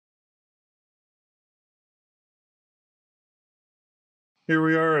here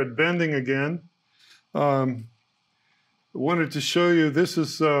we are at bending again. I wanted to show you, this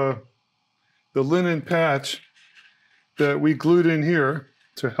is the linen patch that we glued in here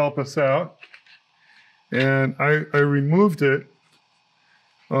to help us out. And I removed it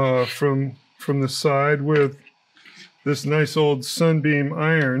from the side with this nice old sunbeam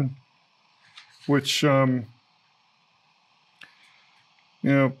iron, which, you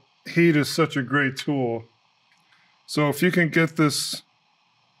know, heat is such a great tool. So if you can get this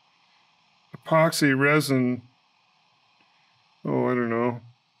epoxy resin, oh, I don't know,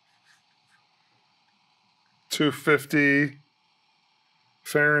 250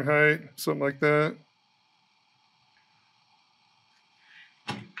 Fahrenheit, something like that.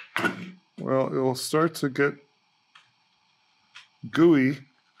 Well, it'll start to get gooey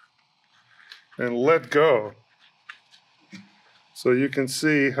and let go. So you can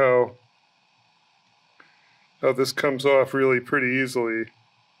see how this comes off really pretty easily.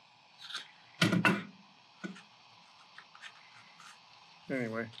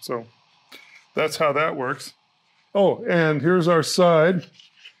 Anyway, so that's how that works. Oh, and here's our side,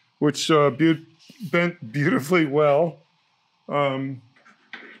 which bent beautifully well. And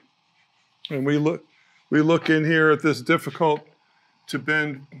we look in here at this difficult to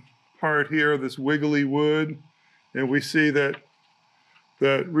bend part here, this wiggly wood, and we see that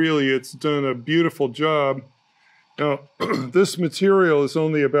really it's done a beautiful job. Now, this material is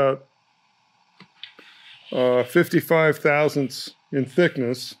only about 55 thousandths in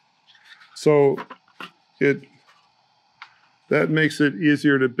thickness, so that makes it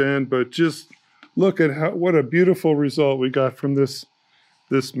easier to bend. But just look at what a beautiful result we got from this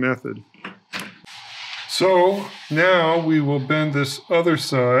method. So now we will bend this other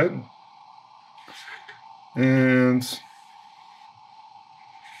side, and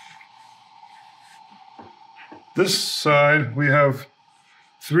this side we have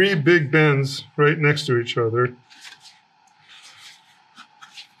 3 big bends right next to each other.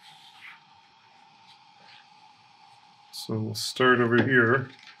 So we'll start over here.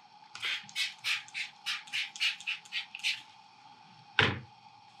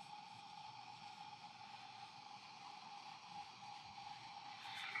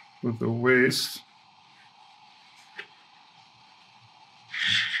 With the waist.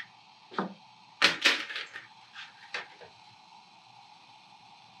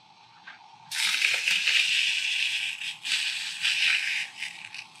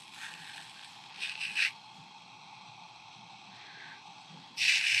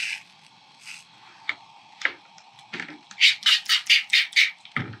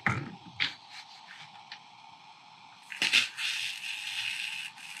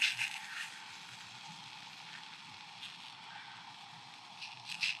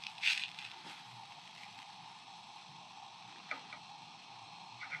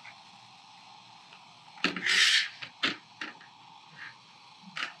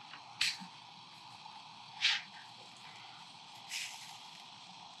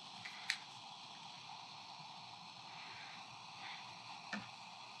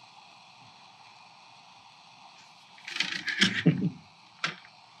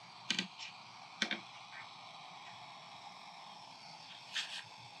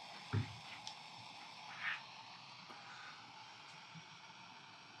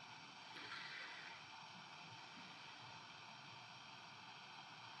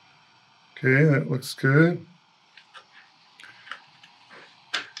 Okay, that looks good.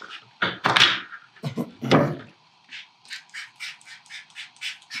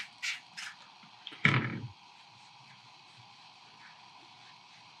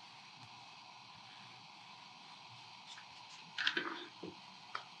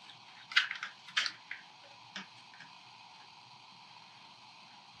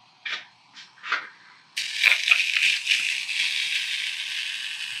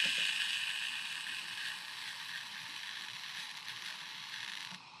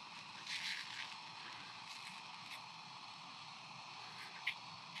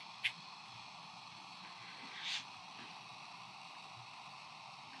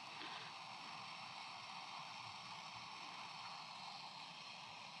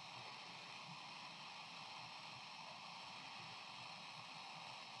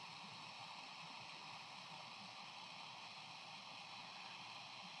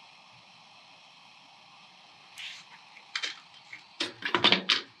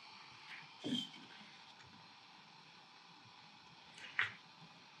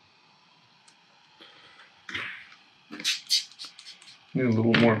 Need a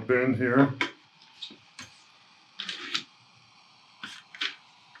little more bend here.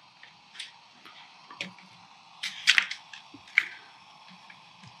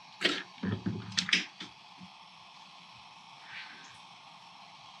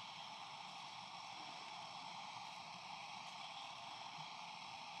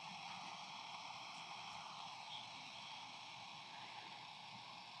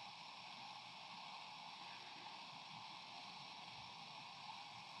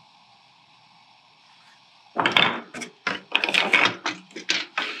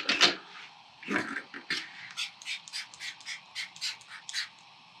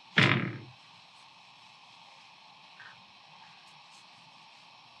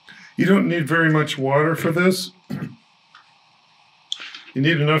 You don't need very much water for this. You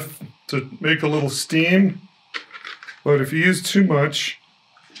need enough to make a little steam, but if you use too much,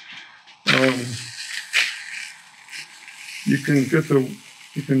 you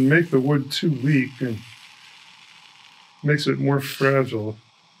can make the wood too weak and makes it more fragile.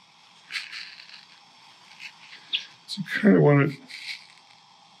 So you kind of want to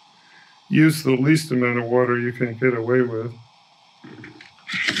use the least amount of water you can get away with.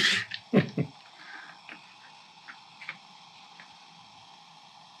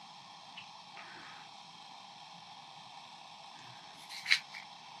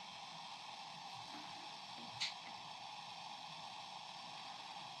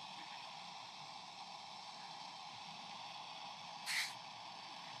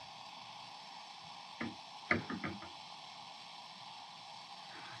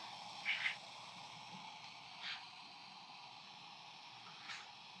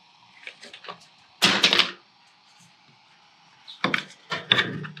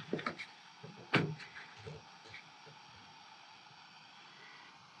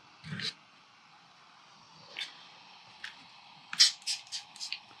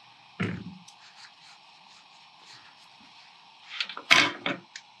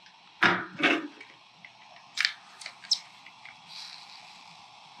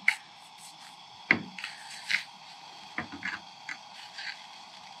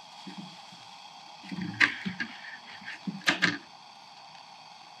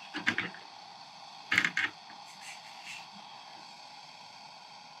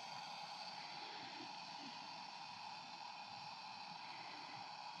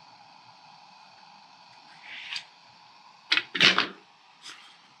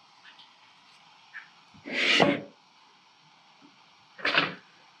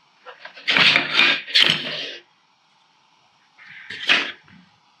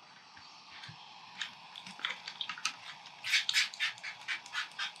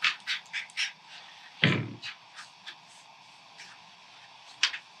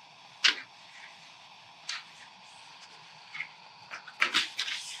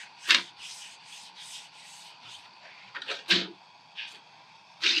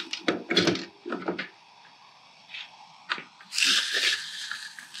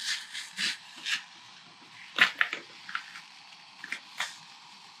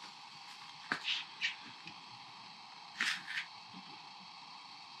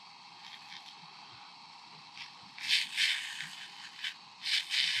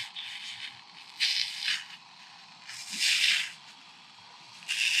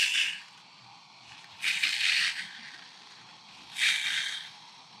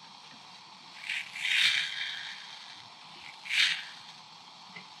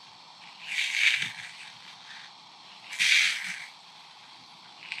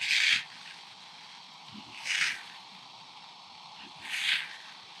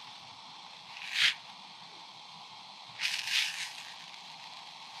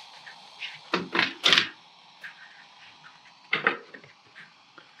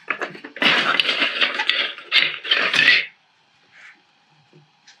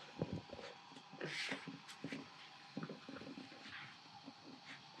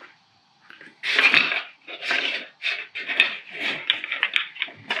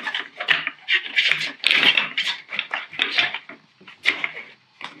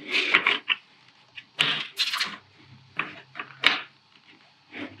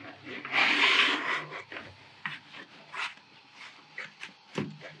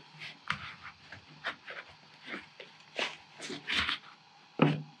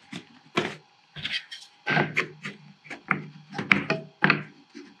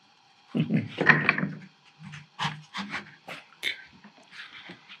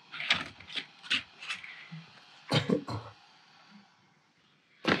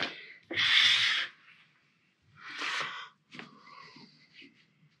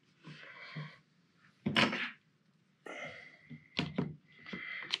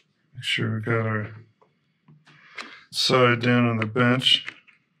 Make sure we got our side down on the bench.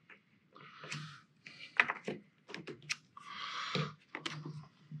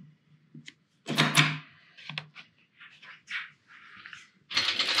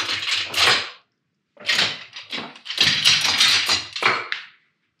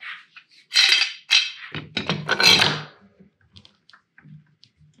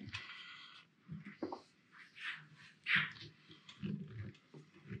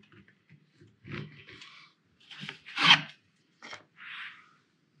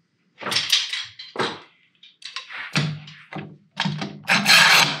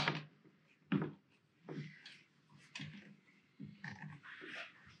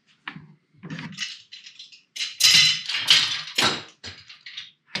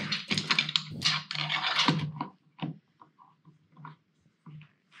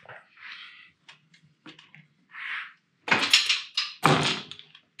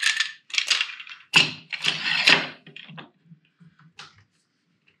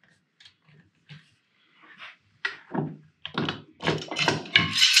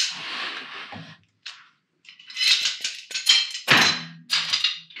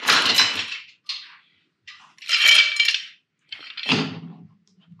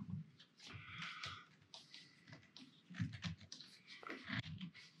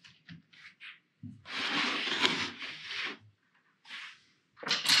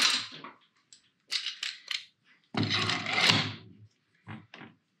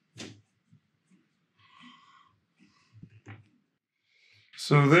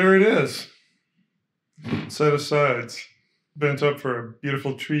 So there it is. Set of sides bent up for a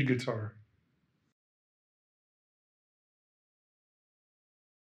beautiful tree guitar.